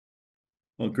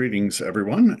Well, greetings,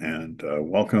 everyone, and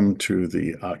welcome to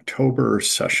the October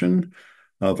session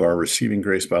of our Receiving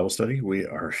Grace Bible Study. We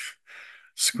are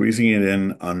squeezing it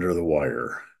in under the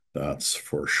wire, that's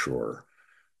for sure.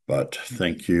 But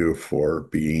thank you for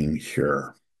being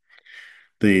here.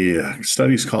 The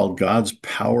study is called God's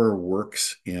Power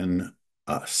Works in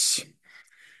Us.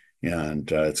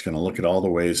 And it's going to look at all the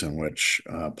ways in which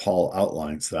Paul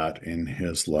outlines that in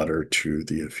his letter to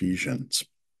the Ephesians.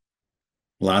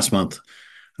 Last month,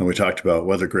 we talked about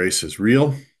whether grace is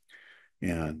real.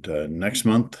 And next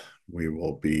month, we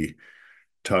will be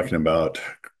talking about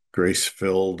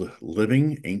grace-filled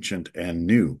living, ancient and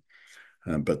new.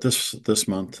 But this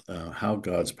month, how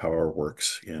God's power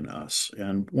works in us.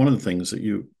 And one of the things that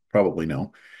you probably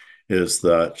know is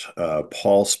that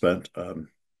Paul spent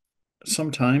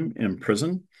some time in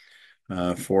prison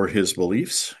for his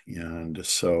beliefs. And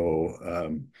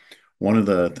so one of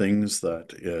the things that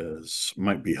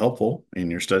might be helpful in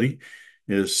your study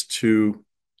is to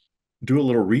do a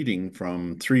little reading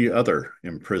from three other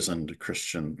imprisoned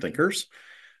Christian thinkers.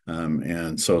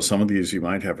 And so some of these you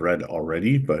might have read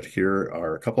already, but here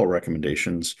are a couple of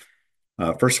recommendations.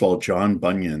 First of all, John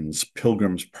Bunyan's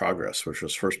Pilgrim's Progress, which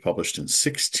was first published in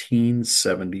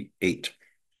 1678.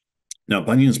 Now,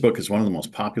 Bunyan's book is one of the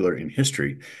most popular in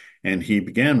history, and he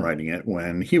began writing it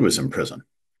when he was in prison.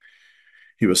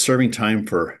 He was serving time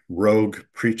for rogue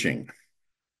preaching,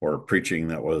 or preaching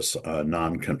that was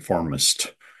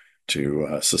nonconformist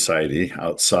to society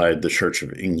outside the Church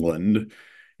of England,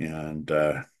 and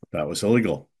that was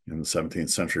illegal in the 17th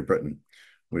century Britain.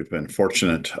 We've been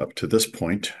fortunate up to this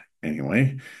point,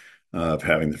 anyway, of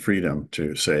having the freedom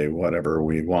to say whatever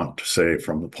we want to say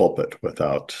from the pulpit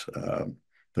without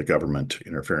the government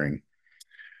interfering.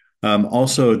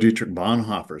 Also, Dietrich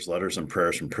Bonhoeffer's Letters and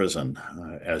Prayers from Prison.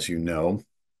 As you know,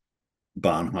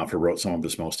 Bonhoeffer wrote some of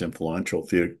his most influential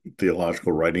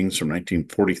theological writings from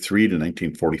 1943 to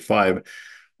 1945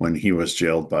 when he was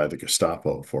jailed by the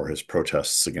Gestapo for his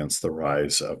protests against the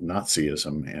rise of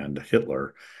Nazism and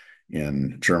Hitler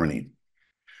in Germany.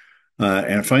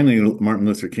 And finally, Martin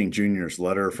Luther King Jr.'s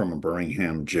Letter from a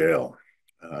Birmingham Jail.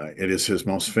 It is his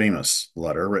most famous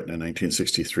letter, written in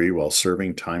 1963 while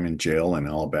serving time in jail in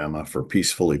Alabama for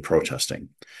peacefully protesting.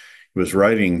 He was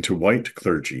writing to white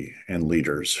clergy and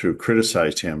leaders who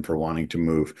criticized him for wanting to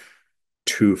move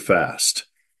too fast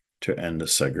to end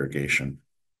segregation.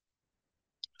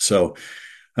 So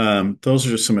those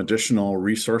are just some additional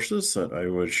resources that I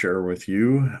would share with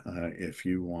you if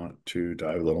you want to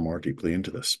dive a little more deeply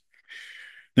into this.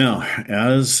 Now,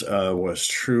 as was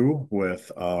true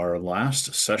with our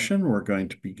last session, we're going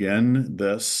to begin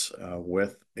this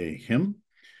with a hymn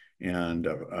and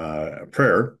a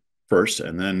prayer first,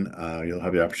 and then you'll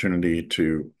have the opportunity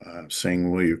to sing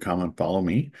 "Will You Come and Follow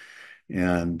Me?"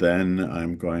 And then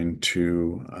I'm going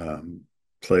to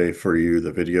play for you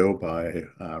the video by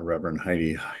Reverend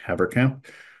Heidi Haverkamp,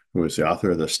 who is the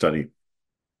author of this study.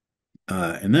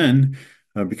 And then,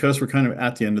 because we're kind of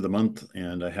at the end of the month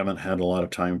and I haven't had a lot of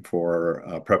time for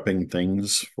prepping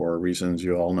things for reasons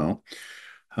you all know,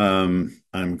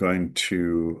 I'm going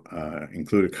to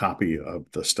include a copy of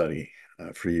the study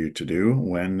for you to do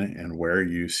when and where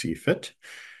you see fit,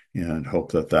 and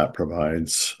hope that that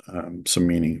provides some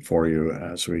meaning for you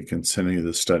as we continue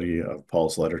the study of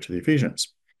Paul's letter to the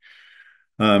Ephesians.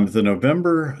 The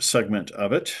November segment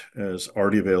of it is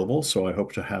already available, so I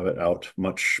hope to have it out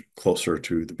much closer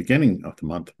to the beginning of the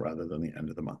month rather than the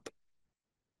end of the month.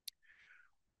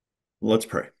 Let's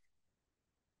pray.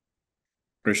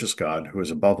 Gracious God, who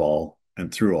is above all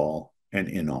and through all and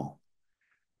in all,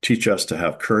 teach us to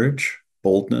have courage,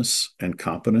 boldness, and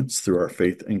confidence through our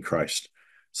faith in Christ,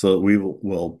 so that we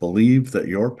will believe that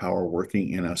your power working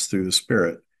in us through the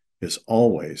Spirit is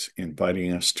always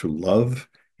inviting us to love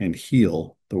and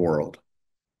heal the world.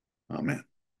 Amen.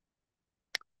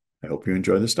 I hope you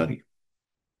enjoy the study.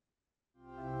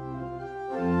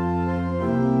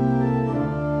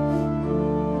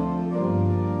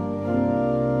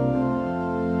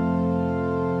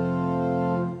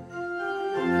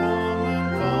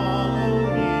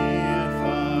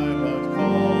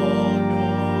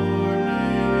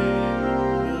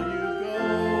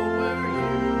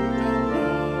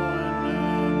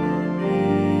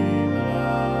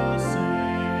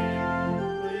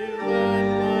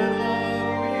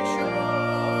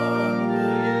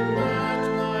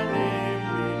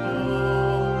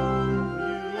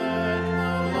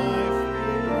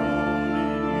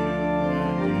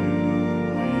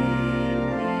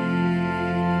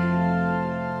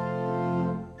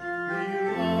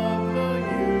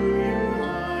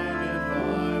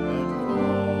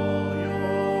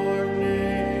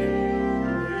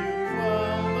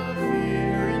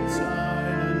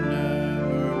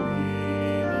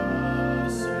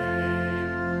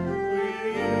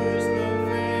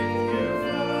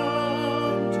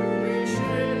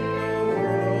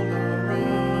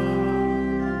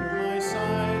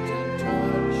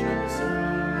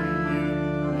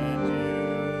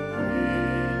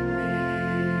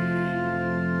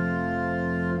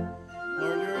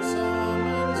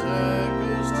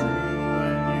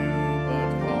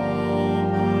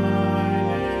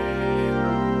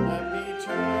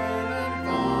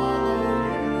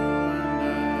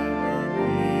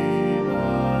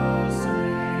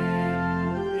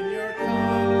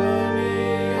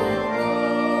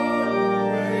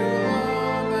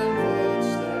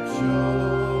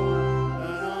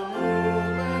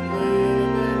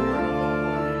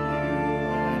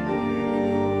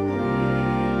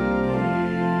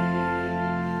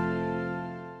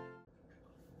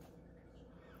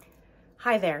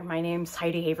 Hi there, my name's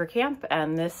Heidi Haverkamp,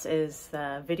 and this is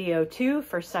the video 2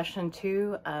 for session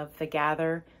 2 of the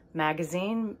Gather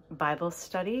magazine Bible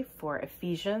study for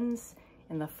Ephesians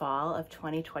in the fall of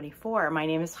 2024. My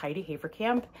name is Heidi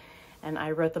Haverkamp, and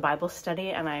I wrote the Bible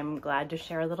study, and I'm glad to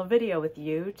share a little video with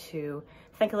you to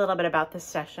think a little bit about this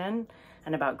session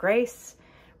and about grace,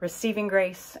 receiving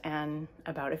grace, and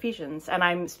about Ephesians. And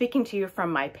I'm speaking to you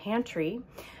from my pantry,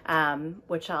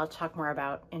 which I'll talk more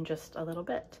about in just a little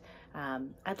bit.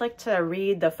 I'd like to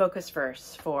read the focus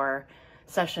verse for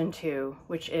session 2,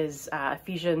 which is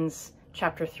Ephesians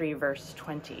chapter 3, verse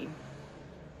 20.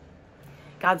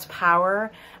 God's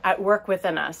power at work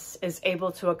within us is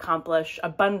able to accomplish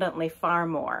abundantly far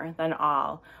more than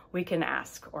all we can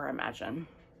ask or imagine.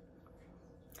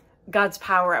 God's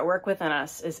power at work within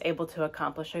us is able to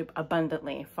accomplish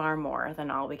abundantly far more than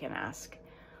all we can ask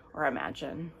or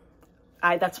imagine.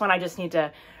 That's one I just need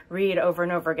to read over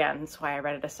and over again. That's why I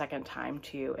read it a second time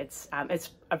to you. It's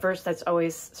a verse that's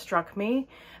always struck me.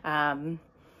 And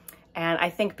I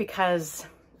think because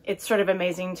it's sort of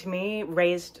amazing to me,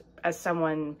 raised as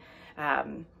someone,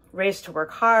 raised to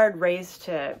work hard, raised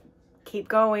to keep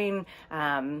going.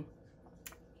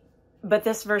 But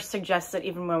this verse suggests that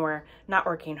even when we're not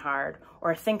working hard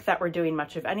or think that we're doing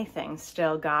much of anything,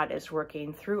 still God is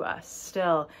working through us.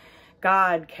 Still,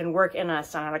 God can work in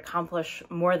us and accomplish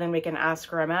more than we can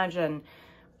ask or imagine,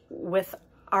 with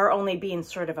our only being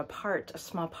sort of a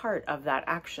small part of that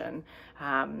action.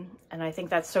 And I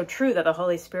think that's so true, that the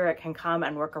Holy Spirit can come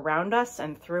and work around us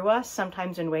and through us,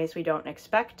 sometimes in ways we don't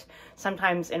expect,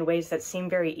 sometimes in ways that seem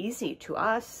very easy to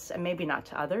us and maybe not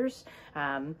to others,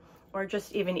 or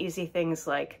just even easy things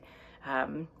like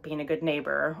being a good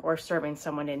neighbor or serving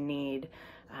someone in need.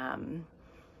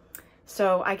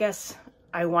 So I guess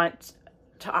I want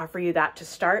to offer you that to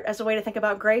start as a way to think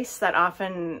about grace, that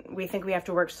often we think we have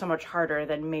to work so much harder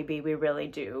than maybe we really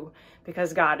do,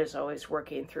 because God is always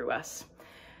working through us.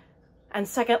 And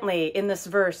secondly, in this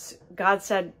verse,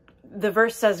 the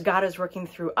verse says God is working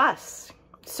through us.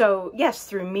 So yes,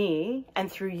 through me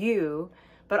and through you,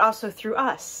 but also through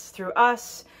us,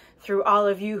 through all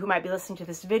of you who might be listening to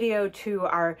this video, to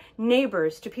our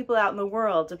neighbors, to people out in the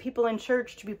world, to people in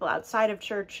church, to people outside of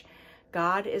church.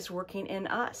 God is working in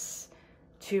us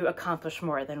to accomplish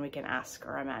more than we can ask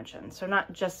or imagine. So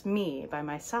not just me by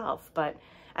myself, but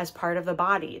as part of the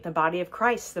body of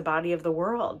Christ, the body of the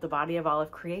world, the body of all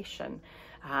of creation.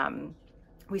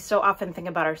 We so often think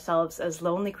about ourselves as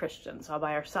lonely Christians all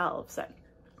by ourselves. That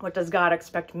what does God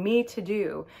expect me to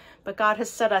do? But God has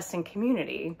set us in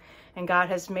community, and God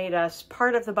has made us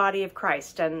part of the body of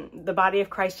Christ. And the body of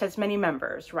Christ has many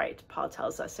members, right? Paul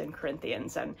tells us in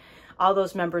Corinthians, and all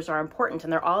those members are important,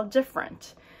 and they're all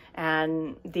different.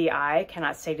 And the eye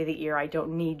cannot say to the ear, I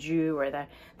don't need you, or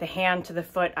the hand to the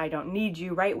foot, I don't need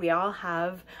you, right? We all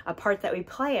have a part that we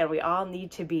play, and we all need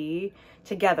to be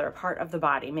together, part of the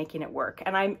body, making it work.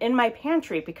 And I'm in my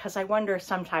pantry because I wonder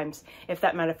sometimes if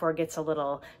that metaphor gets a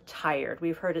little tired.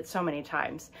 We've heard it so many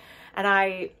times. And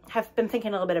I have been thinking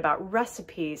a little bit about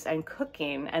recipes and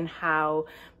cooking, and how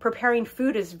preparing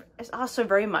food is also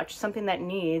very much something that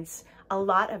needs a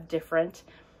lot of different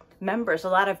members, a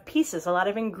lot of pieces, a lot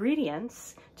of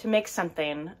ingredients to make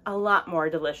something a lot more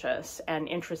delicious and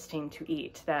interesting to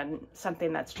eat than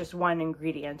something that's just one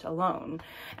ingredient alone.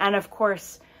 And of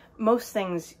course, most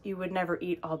things you would never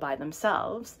eat all by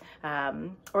themselves,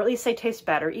 or at least they taste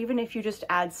better, even if you just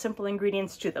add simple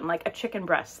ingredients to them, like a chicken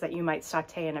breast that you might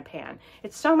saute in a pan.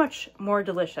 It's so much more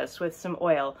delicious with some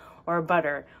oil or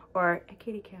butter or a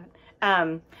kitty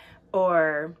cat,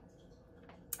 or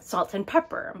salt and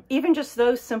pepper. Even just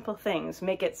those simple things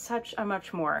make it such a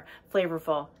much more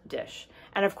flavorful dish.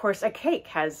 And of course, a cake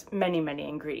has many, many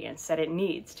ingredients that it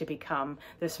needs to become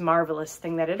this marvelous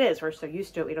thing that it is. We're so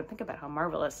used to it, we don't think about how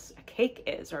marvelous a cake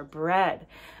is, or bread,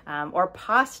 or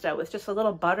pasta with just a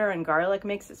little butter and garlic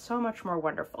makes it so much more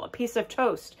wonderful. A piece of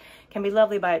toast can be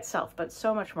lovely by itself, but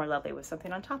so much more lovely with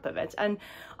something on top of it. And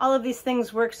all of these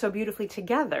things work so beautifully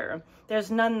together.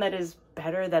 There's none that is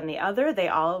better than the other. They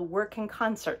all work in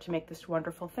concert to make this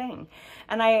wonderful thing.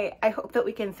 And I hope that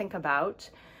we can think about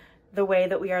the way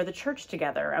that we are the church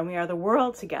together, and we are the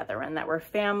world together, and that we're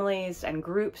families and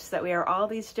groups, that we are all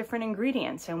these different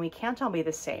ingredients, and we can't all be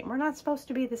the same. We're not supposed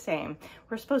to be the same.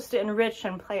 We're supposed to enrich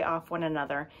and play off one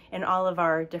another in all of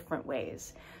our different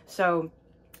ways. So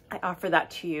I offer that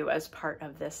to you as part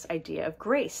of this idea of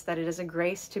grace, that it is a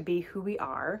grace to be who we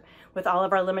are with all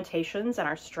of our limitations and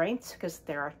our strengths, because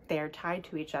they are tied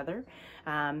to each other,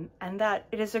 and that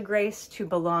it is a grace to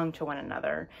belong to one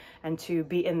another and to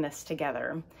be in this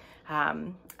together.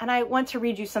 And I want to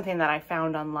read you something that I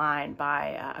found online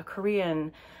by a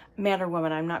Korean man or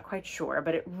woman, I'm not quite sure,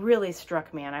 but it really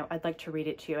struck me, and I'd like to read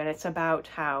it to you. And it's about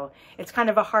how it's kind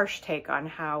of a harsh take on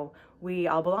how we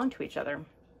all belong to each other.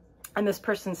 And this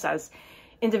person says,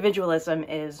 individualism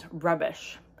is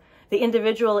rubbish. The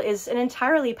individual is an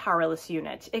entirely powerless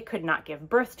unit. It could not give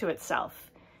birth to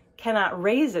itself, cannot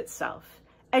raise itself,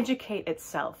 educate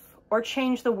itself, or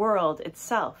change the world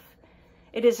itself.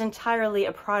 It is entirely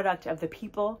a product of the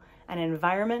people and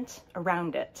environment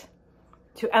around it.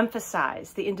 To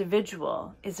emphasize the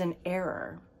individual is an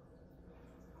error.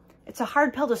 It's a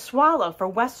hard pill to swallow for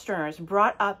Westerners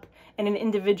brought up in an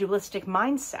individualistic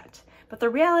mindset, but the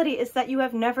reality is that you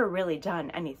have never really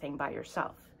done anything by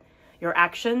yourself. Your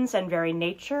actions and very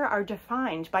nature are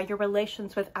defined by your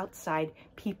relations with outside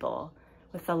people,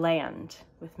 with the land,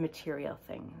 with material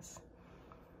things.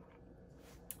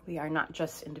 We are not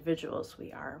just individuals.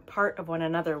 We are part of one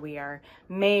another. We are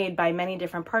made by many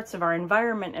different parts of our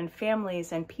environment and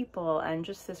families and people and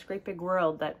just this great big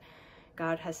world that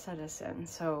God has set us in.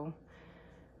 So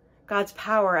God's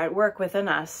power at work within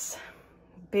us,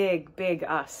 big, big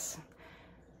us,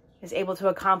 is able to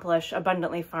accomplish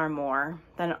abundantly far more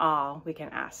than all we can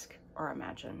ask or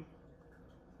imagine.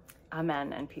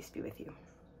 Amen, and peace be with you.